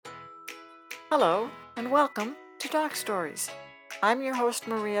Hello, and welcome to Dog Stories. I'm your host,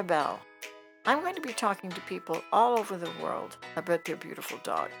 Maria Bell. I'm going to be talking to people all over the world about their beautiful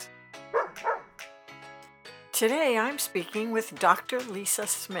dogs. Today, I'm speaking with Dr. Lisa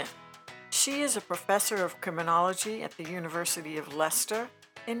Smith. She is a professor of criminology at the University of Leicester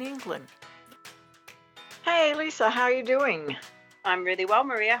in England. Hey, Lisa, how are you doing? I'm really well,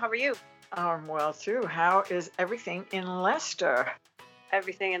 Maria. How are you? I'm well, too. How is everything in Leicester?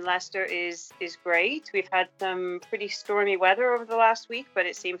 Everything in Leicester is great. We've had some pretty stormy weather over the last week, but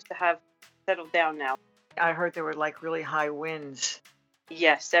it seems to have settled down now. I heard there were like really high winds.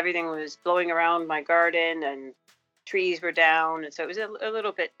 Yes, everything was blowing around my garden and trees were down, and so it was a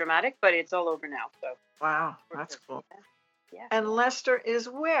little bit dramatic, but it's all over now. So Wow, that's cool. Yeah. And Leicester is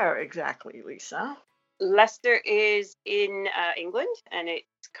where exactly, Lisa? Leicester is in England, and it's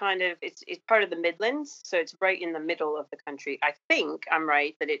part of the Midlands, so it's right in the middle of the country. I think I'm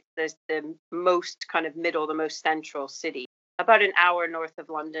right that there's the most kind of middle, the most central city, about an hour north of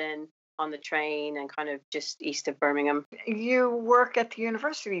London on the train, and kind of just east of Birmingham. You work at the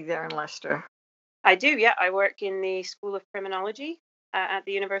university there in Leicester. I do, yeah. I work in the School of Criminology at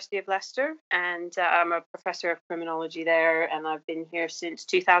the University of Leicester, and I'm a professor of criminology there, and I've been here since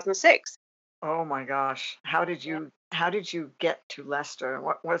 2006. Oh my gosh. How did you get to Leicester?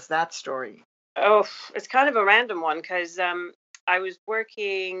 What was that story? Oh, it's kind of a random one because I was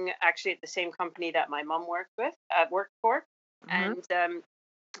working actually at the same company that my mum worked for, Hmm. and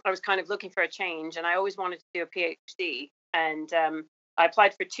I was kind of looking for a change, and I always wanted to do a PhD, and I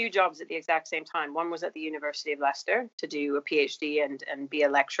applied for two jobs at the exact same time. One was at the University of Leicester to do a PhD and be a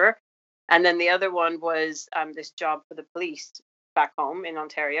lecturer, and then the other one was this job for the police back home in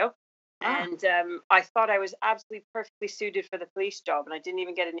Ontario. Ah, And I thought I was absolutely perfectly suited for the police job, and I didn't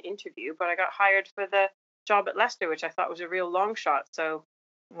even get an interview, but I got hired for the job at Leicester, which I thought was a real long shot. So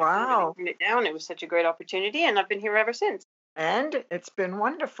I couldn't really wow. turn it down. It was such a great opportunity, and I've been here ever since. And it's been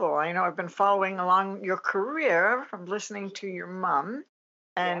wonderful. I know I've been following along your career from listening to your mom,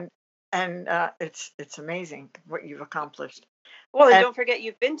 Yeah. and it's amazing what you've accomplished. Well, and And don't forget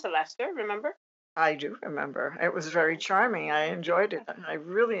you've been to Leicester, remember? I do remember. It was very charming. I enjoyed it. Yeah. I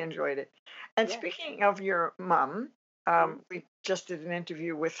really enjoyed it. And Yeah. speaking of your mom, Mm. we just did an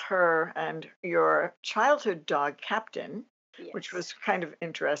interview with her and your childhood dog, Captain, which Yes. was kind of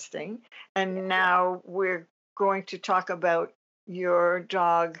interesting. Yeah. And now we're going to talk about your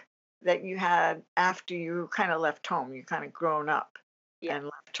dog that you had after you kind of left home. You kind of grown up Yeah. and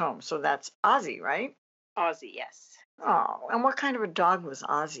left home. So that's Ozzy, right? Aussie, yes. Oh, and what kind of a dog was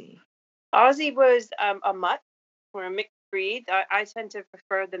Ozzy? Aussie was a mutt or a mixed breed. I tend to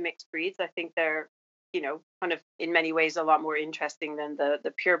prefer the mixed breeds. I think they're, kind of in many ways a lot more interesting than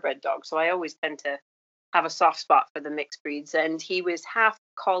the purebred dog. So I always tend to have a soft spot for the mixed breeds. And he was half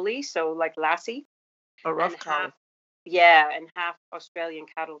collie, so like Lassie, A and rough half, collie. yeah, and half Australian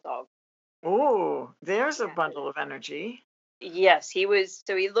cattle dog. Oh, there's a Yeah. bundle of energy. Yes, he was.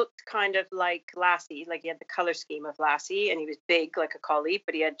 So he looked kind of like Lassie, like he had the color scheme of Lassie, and he was big like a collie,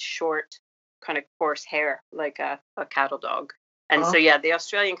 but he had short, kind of coarse hair like a cattle dog. And Oh, so, yeah, the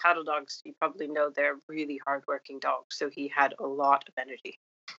Australian cattle dogs, you probably know they're really hardworking dogs. So he had a lot of energy.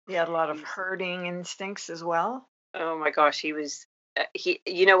 he had a lot of He's, herding instincts as well. oh my gosh, he was.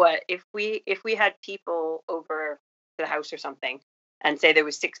 You know what? If we had people over to the house or something, and say there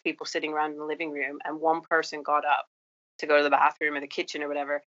was six people sitting around in the living room, and one person got up to go to the bathroom or the kitchen or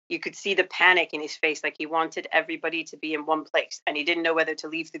whatever, you could see the panic in his face. Like he wanted everybody to be in one place and he didn't know whether to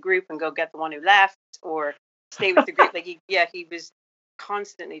leave the group and go get the one who left or stay with the group. Like he was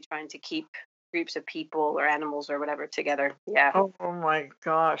constantly trying to keep groups of people or animals or whatever together. Yeah. Oh, my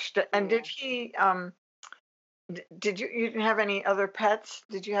gosh. And Yeah. did he did you didn't have any other pets?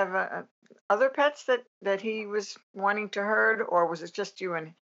 Did you have other pets that he was wanting to herd, or was it just you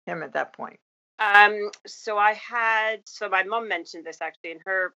and him at that point? So my mom mentioned this actually in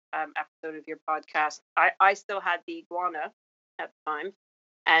her episode of your podcast. I still had the iguana at the time,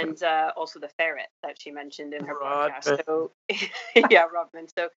 and also the ferret that she mentioned in her podcast. Rodman. So yeah, Rodman.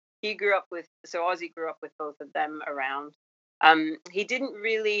 So Ozzy grew up with both of them around. He didn't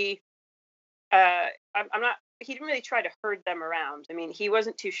really. I'm not. He didn't really try to herd them around. I mean, he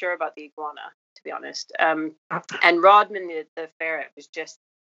wasn't too sure about the iguana, to be honest. And Rodman, the ferret, was just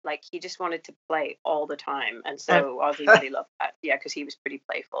like he just wanted to play all the time, and And so Ozzy really loved that. Yeah, because he was pretty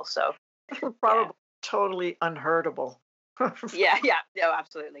playful. So yeah, probably totally unherdable. yeah, no,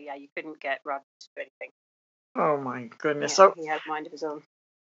 absolutely, yeah. You couldn't get Rodman to do anything. Oh my goodness. Yeah, So he had a mind of his own.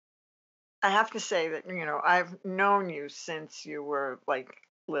 I have to say that, I've known you since you were like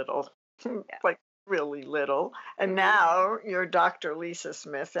little, Yeah, like really little. And Hmm. now you're Dr. Lisa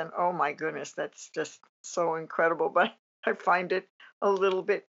Smith. And oh my goodness, that's just so incredible. But I find it a little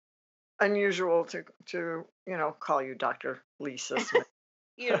bit unusual to call you Dr. Lisa Smith.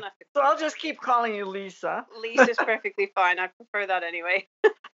 You don't have to So call me I'll that. just keep calling you Lisa. Lisa's perfectly fine. I prefer that anyway.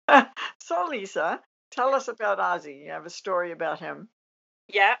 So Lisa, tell us about Ozzy. You have a story about him.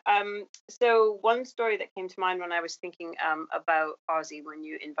 Yeah. So one story that came to mind when I was thinking about Ozzy when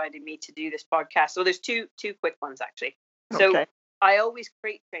you invited me to do this podcast. So there's two quick ones actually. So Okay. I always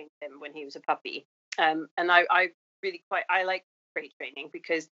crate trained him when he was a puppy, and I really quite I like crate training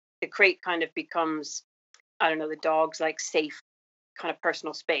because the crate kind of becomes, I don't know, the dog's like safe kind of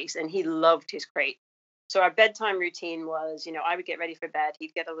personal space, and he loved his crate. So our bedtime routine was, I would get ready for bed.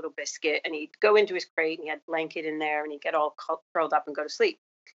 He'd get a little biscuit, and he'd go into his crate, and he had a blanket in there, and he'd get all curled up and go to sleep.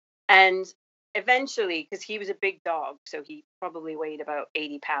 And eventually, because he was a big dog, so he probably weighed about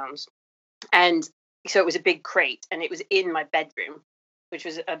 80 pounds, and so it was a big crate, and it was in my bedroom, which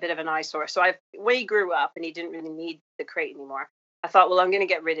was a bit of an eyesore. So when he grew up and he didn't really need the crate anymore, I thought, well, I'm going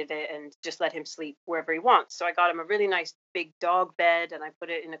to get rid of it and just let him sleep wherever he wants. So I got him a really nice big dog bed, and I put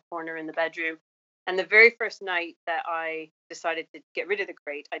it in a corner in the bedroom. And the very first night that I decided to get rid of the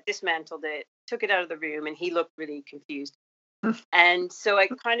crate, I dismantled it, took it out of the room, and he looked really confused. And so I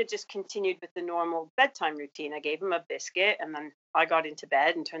kind of just continued with the normal bedtime routine. I gave him a biscuit, and then I got into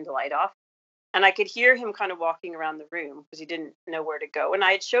bed and turned the light off. And I could hear him kind of walking around the room because he didn't know where to go. And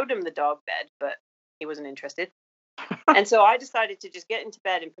I had showed him the dog bed, but he wasn't interested. And so I decided to just get into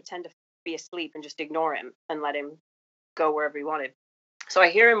bed and pretend to be asleep and just ignore him and let him go wherever he wanted. So I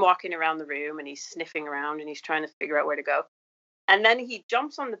hear him walking around the room, and he's sniffing around, and he's trying to figure out where to go. And then he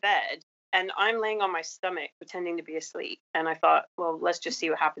jumps on the bed, and I'm laying on my stomach pretending to be asleep. And I thought, well, let's just see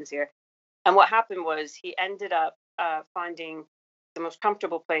what happens here. And what happened was he ended up finding the most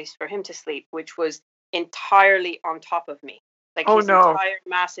comfortable place for him to sleep, which was entirely on top of me. Like Oh his no. entire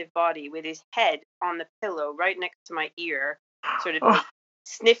massive body with his head on the pillow right next to my ear, sort of Oh, like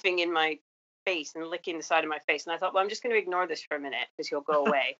sniffing in my face and licking the side of my face. And I thought, well, I'm just going to ignore this for a minute because he'll go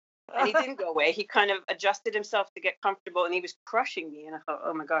away. And he didn't go away. He kind of adjusted himself to get comfortable, and he was crushing me. And I thought,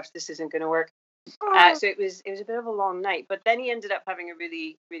 oh my gosh, this isn't going to work. So it was a bit of a long night, but then he ended up having a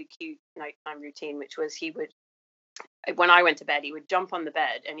really really cute nighttime routine, which was he would, when I went to bed, he would jump on the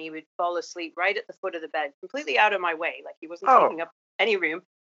bed and he would fall asleep right at the foot of the bed, completely out of my way, like he wasn't oh, taking up any room.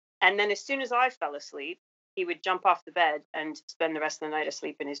 And then as soon as I fell asleep, he would jump off the bed and spend the rest of the night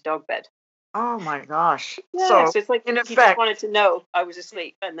asleep in his dog bed. oh my gosh. Yeah, So so it's like in he just effect, wanted to know I was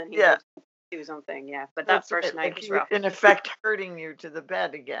asleep, and then he yeah, would do his own thing. Yeah, but that that's first right. night Like was he was rough. in effect herding you to the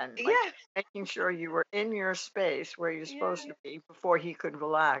bed again, like Yeah, making sure you were in your space where you're supposed yeah, to be before he could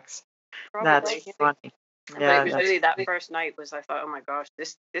relax. That's probably. funny. But it Yeah, was that's really that funny. first night was, I thought, oh my gosh,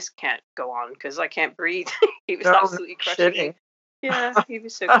 this can't go on because I can't breathe. He was No, no absolutely crushing me. kidding. Yeah, he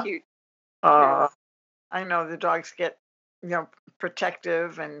was so cute. Yeah. uh, I know the dogs get, you know,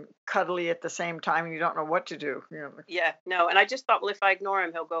 protective and cuddly at the same time, and you don't know what to do. Yeah, no, and I just thought, well, if I ignore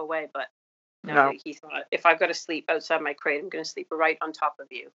him, he'll go away. But no, No. he thought, if I've got to sleep outside my crate, I'm going to sleep right on top of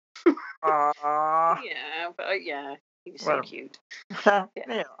you. Ah, Yeah, but yeah, he was so what cute. Yeah,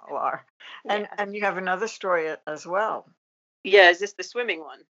 they all are. And yeah, and you have another story as well. yeah. Is this the swimming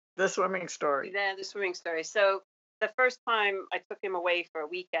one? The swimming story. Yeah, the swimming story. So the first time I took him away for a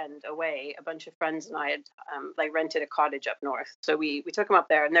weekend away, a bunch of friends and I had like rented a cottage up north. So we took him up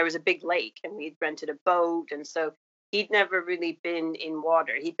there, and there was a big lake, and we'd rented a boat, and so he'd never really been in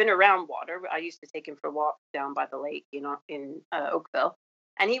water. He'd been around water. I used to take him for walks down by the lake, in Oakville,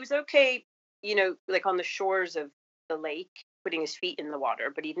 and he was okay, like on the shores of the lake, putting his feet in the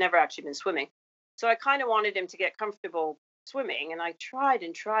water, but he'd never actually been swimming. So I kind of wanted him to get comfortable swimming, and I tried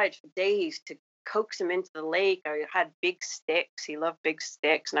and tried for days to coax him into the lake. I had big sticks. He loved big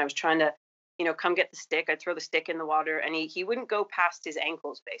sticks, and I was trying to, come get the stick. I'd throw the stick in the water, and he wouldn't go past his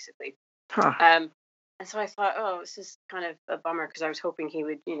ankles, basically. Huh. And so I thought, oh, this is kind of a bummer because I was hoping he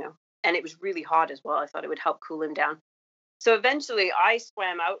would, and it was really hot as well. I thought it would help cool him down. So eventually I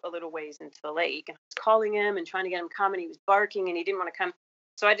swam out a little ways into the lake, and I was calling him and trying to get him to come, and he was barking and he didn't want to come.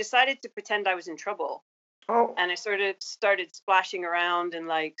 So I decided to pretend I was in trouble, Oh, and I sort of started splashing around and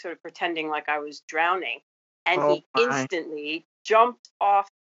like sort of pretending like I was drowning. And oh he my. instantly jumped off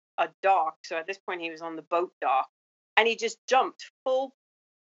a dock. So at this point, he was on the boat dock, and he just jumped full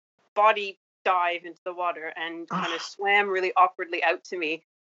body dive into the water and kind of Ah, swam really awkwardly out to me.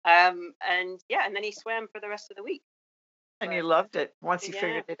 And yeah, and then he swam for the rest of the week. and you But loved it once you yeah,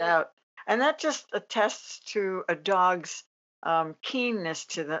 figured it out. And that just attests to a dog's keenness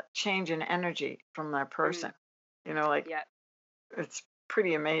to the change in energy from that mm, person. Like yeah, it's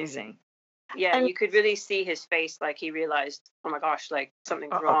pretty amazing. Yeah, And you could really see his face, like he realized, oh my gosh, like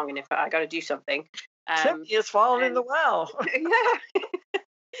something's uh-oh, wrong, and if I got to do something. Um, Timmy has fallen in the and well. yeah,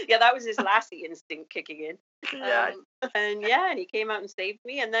 yeah, that was his Lassie instinct kicking in. Yeah. And yeah, and he came out and saved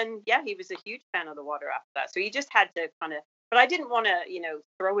me. And then yeah, he was a huge fan of the water after that. So he just had to kind of. But I didn't want to,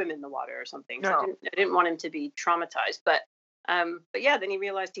 throw him in the water or something. So No. I didn't want him to be traumatized. But yeah, then he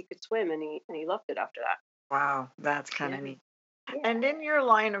realized he could swim, and he loved it after that. Wow, that's kind Yeah. of neat. Yeah. And in your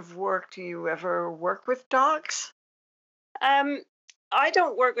line of work, do you ever work with dogs? Um, I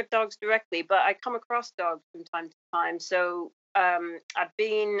don't work with dogs directly, but I come across dogs from time to time. So I've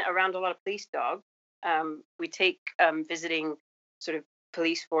been around a lot of police dogs. We take visiting sort of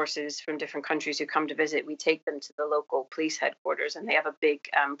police forces from different countries who come to visit. We take them to the local police headquarters, and they have a big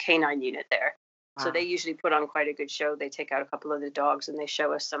canine unit there. So they Wow. usually put on quite a good show. They take out a couple of the dogs, and they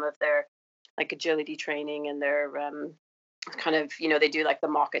show us some of their like agility training and their kind of they do like the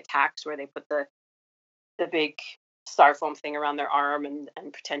mock attacks where they put the big styrofoam thing around their arm and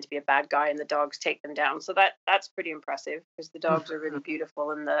pretend to be a bad guy, and the dogs take them down. So that's pretty impressive because the dogs are really Mhm.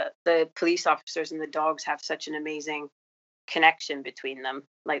 beautiful, and the police officers and the dogs have such an amazing connection between them,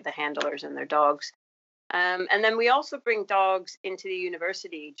 like the handlers and their dogs. And then we also bring dogs into the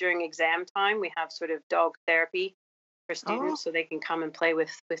university during exam time. We have sort of dog therapy for Oh, students, so they can come and play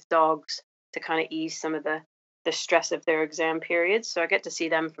with dogs to kind of ease some of the stress of their exam periods. So I get to see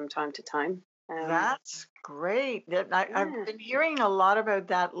them from time to time. that's great. I've Yeah. been hearing a lot about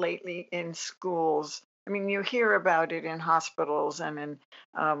that lately in schools. I mean, you hear about it in hospitals and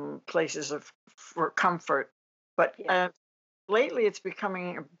in places for comfort, but Yeah. lately it's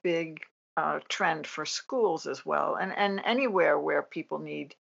becoming a big trend for schools as well, and anywhere where people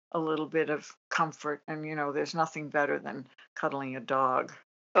need a little bit of comfort. And there's nothing better than cuddling a dog.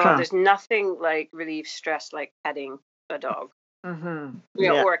 Oh, Huh. there's nothing like relieve stress like petting a dog. Mm-hmm.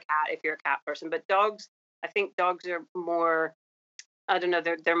 Yeah. Or a cat if you're a cat person. But dogs, I think dogs are more, I don't know,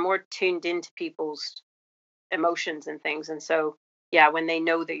 they're more tuned into people's emotions and things. And so, yeah, when they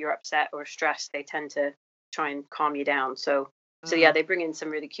know that you're upset or stressed, they tend to try and calm you down. So yeah, Mm. they bring in some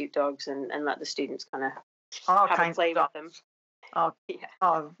really cute dogs and let the students kind of All have a kinds of play with them. dogs. Oh, Yeah.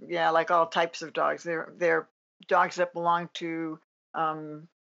 oh, yeah, like all types of dogs. They're dogs that belong to um,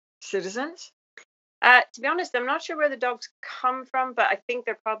 citizens. To be honest, I'm not sure where the dogs come from, but I think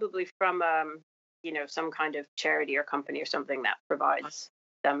they're probably from, some kind of charity or company or something that provides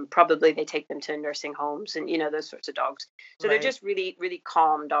them. Probably they take them to nursing homes and those sorts of dogs. So they're Right. just really, really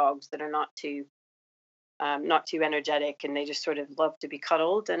calm dogs that are not too energetic, and they just sort of love to be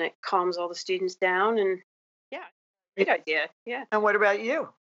cuddled, and it calms all the students down. And yeah, Yeah. great idea. Yeah. And what about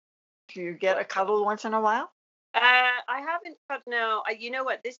you? Do you get a cuddle once in a while? I haven't cut now. You know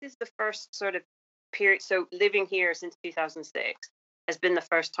what? This is the first sort of period. So living here since 2006 has been the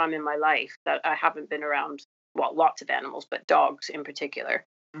first time in my life that I haven't been around, well, lots of animals, but dogs in particular.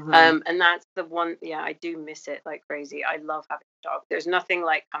 Hmm. And that's the one. Yeah, I do miss it like crazy. I love having a dog. There's nothing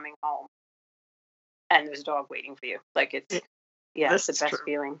like coming home and there's a dog waiting for you. Like yeah, it's This the is best true.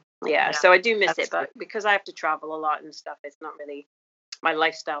 feeling. Yeah, Yeah, so I do miss that's it, true. but because I have to travel a lot and stuff, it's not really my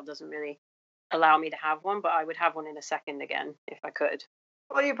lifestyle doesn't really allow me to have one, but I would have one in a second again if I could.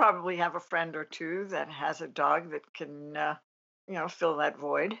 Well, you probably have a friend or two that has a dog that can, fill that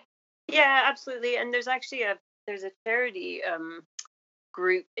void. Yeah, absolutely. And there's a charity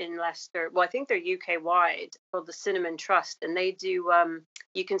group in Leicester. Well, I think they're UK wide called the Cinnamon Trust, and they do.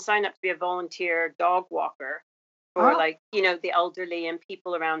 You can sign up to be a volunteer dog walker for Oh, like the elderly and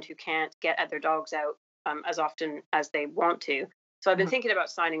people around who can't get their dogs out as often as they want to. So I've been mhm, thinking about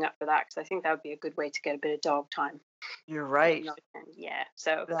signing up for that because I think that would be a good way to get a bit of dog time. you're Even right. though yeah.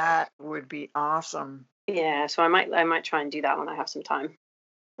 So That would be awesome. yeah, so I might try and do that when I have some time.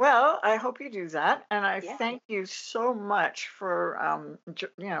 Well, I hope you do that, and I Yeah, thank you so much for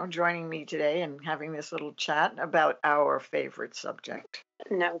joining me today and having this little chat about our favorite subject.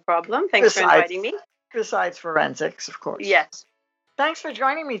 no problem. Thanks for Besides, inviting me. besides forensics, of course. Yes, Thanks for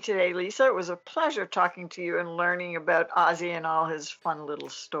joining me today, Lisa. It was a pleasure talking to you and learning about Ozzy and all his fun little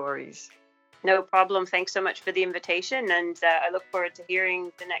stories. no problem. Thanks so much for the invitation, and I look forward to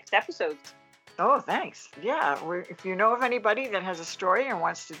hearing the next episodes. Oh, thanks. Yeah, if you know of anybody that has a story and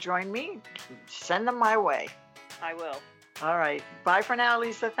wants to join me, send them my way. I will. All right. Bye for now,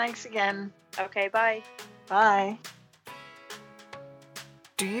 Lisa. Thanks again. Okay, bye. Bye.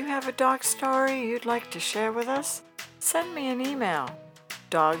 Do you have a dog story you'd like to share with us? Send me an email,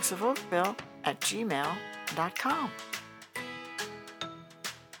 dogsofoakville@gmail.com.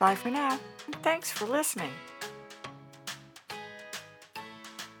 Bye for now, and thanks for listening.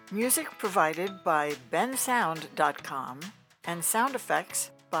 Music provided by bensound.com and sound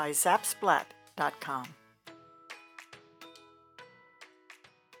effects by zapsplat.com.